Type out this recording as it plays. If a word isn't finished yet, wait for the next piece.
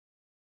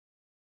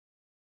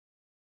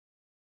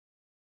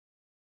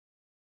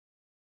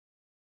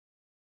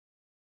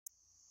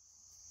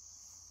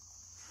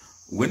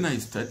When I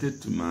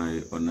started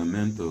my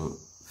ornamental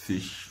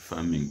fish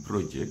farming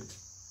project,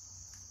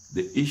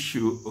 the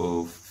issue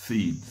of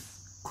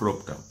feeds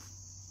cropped up.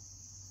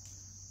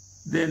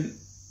 Then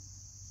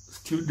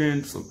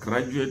students or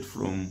graduates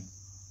from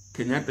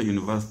Kenyatta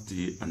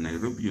University and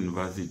Nairobi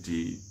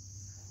University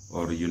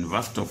or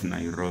University of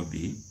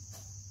Nairobi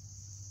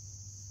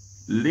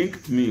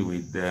linked me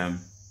with a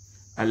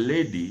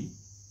lady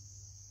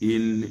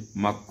in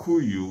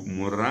Makuyu,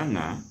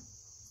 Murang'a,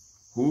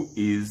 who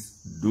is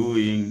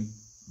doing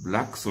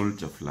black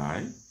soldier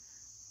fly,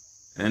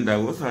 and I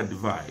was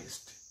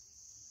advised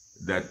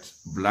that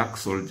black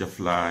soldier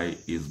fly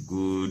is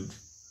good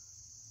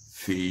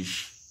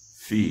fish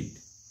feed.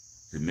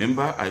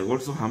 Remember, I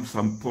also have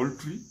some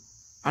poultry,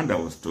 and I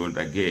was told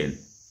again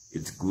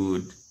it's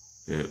good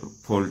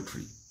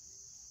poultry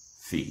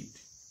feed.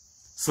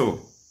 So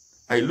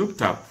I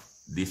looked up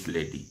this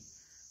lady.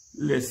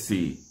 Let's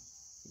see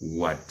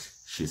what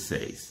she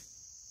says.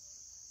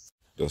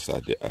 Those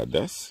are the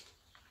others.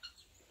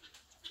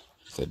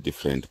 It's a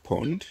different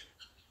pond.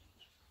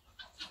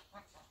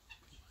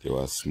 They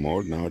were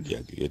small, now they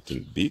are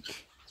getting big.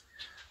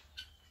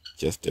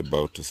 Just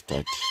about to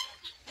start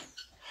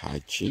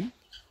hatching.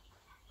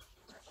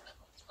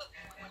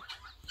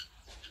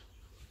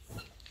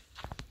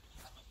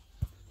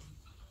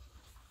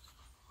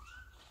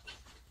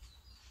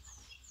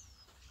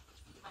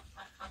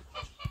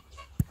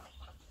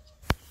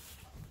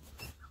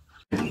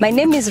 My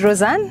name is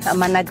Roseanne.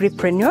 I'm an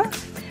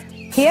agripreneur.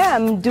 Here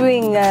I'm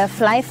doing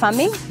fly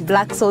farming,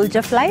 black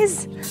soldier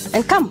flies.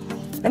 And come,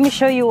 let me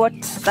show you what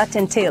that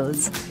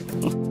entails.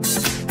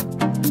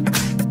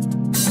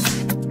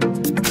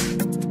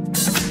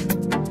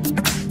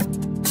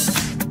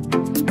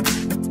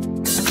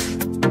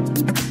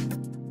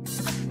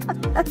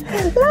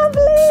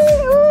 Lovely!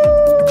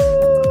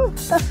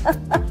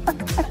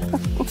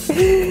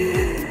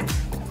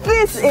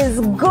 This is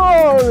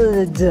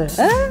gold,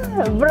 huh?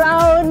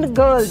 Brown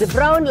gold,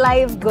 brown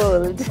live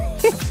gold.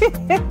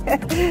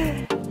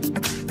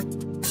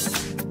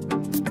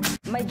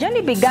 My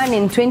journey began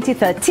in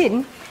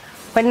 2013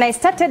 when I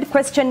started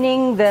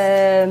questioning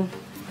the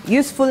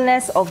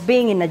usefulness of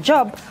being in a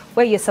job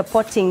where you're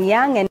supporting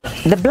young, and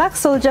the black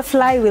soldier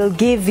fly will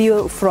give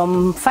you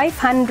from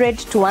 500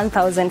 to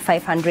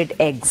 1,500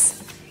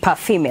 eggs per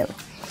female.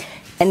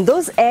 And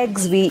those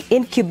eggs, we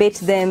incubate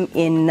them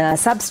in a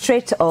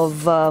substrate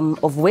of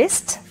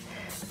waste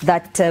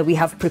that we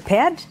have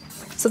prepared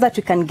so that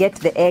we can get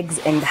the eggs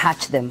and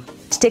hatch them.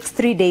 It takes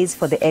 3 days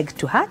for the egg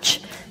to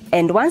hatch.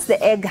 And once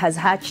the egg has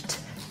hatched,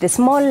 the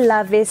small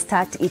larvae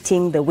start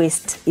eating the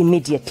waste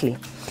immediately.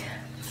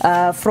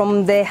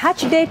 From the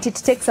hatch date, it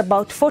takes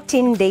about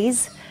 14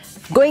 days,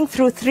 going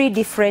through 3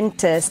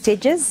 different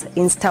stages,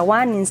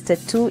 Insta1,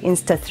 Insta2,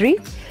 Insta3.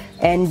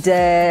 And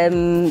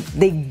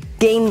they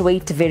gain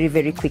weight very,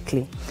 very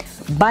quickly.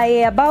 By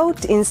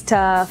about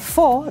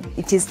Insta4,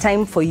 it is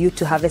time for you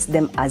to harvest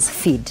them as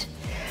feed.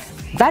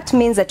 That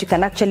means that you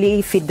can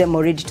actually feed them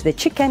already to the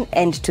chicken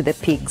and to the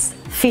pigs.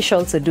 Fish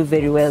also do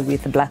very well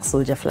with black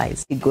soldier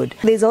flies. Good.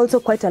 There's also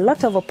quite a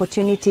lot of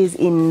opportunities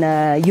in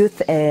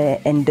youth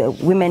and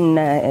women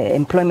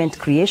employment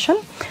creation.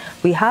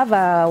 We have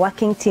a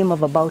working team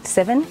of about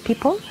 7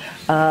 people,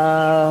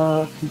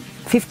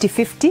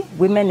 50-50,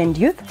 women and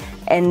youth.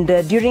 And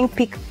during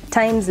peak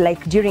times,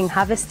 like during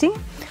harvesting,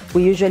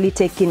 we usually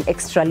take in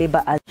extra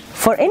labor.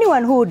 For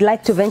anyone who would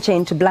like to venture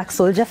into black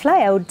soldier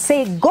fly, I would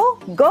say go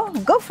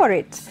for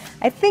it.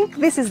 I think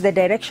this is the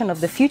direction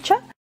of the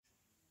future.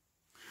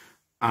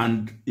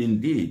 And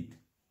indeed,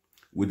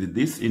 with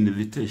this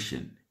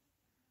invitation,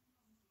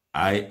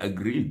 I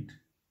agreed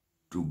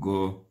to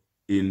go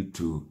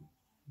into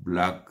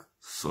black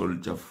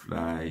soldier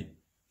fly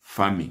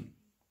farming.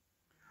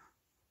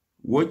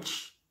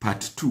 Watch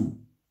part 2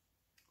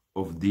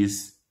 of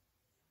this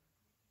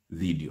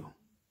video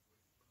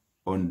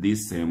on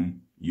this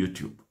same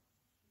YouTube.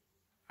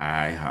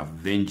 I have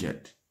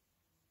ventured,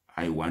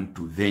 I want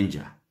to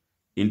venture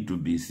into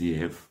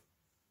BSF,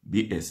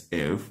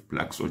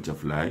 black soldier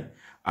fly,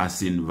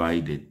 as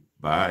invited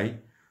by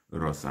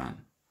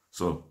Roseanne.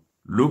 So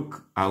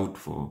look out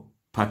for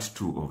part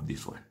 2 of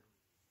this one.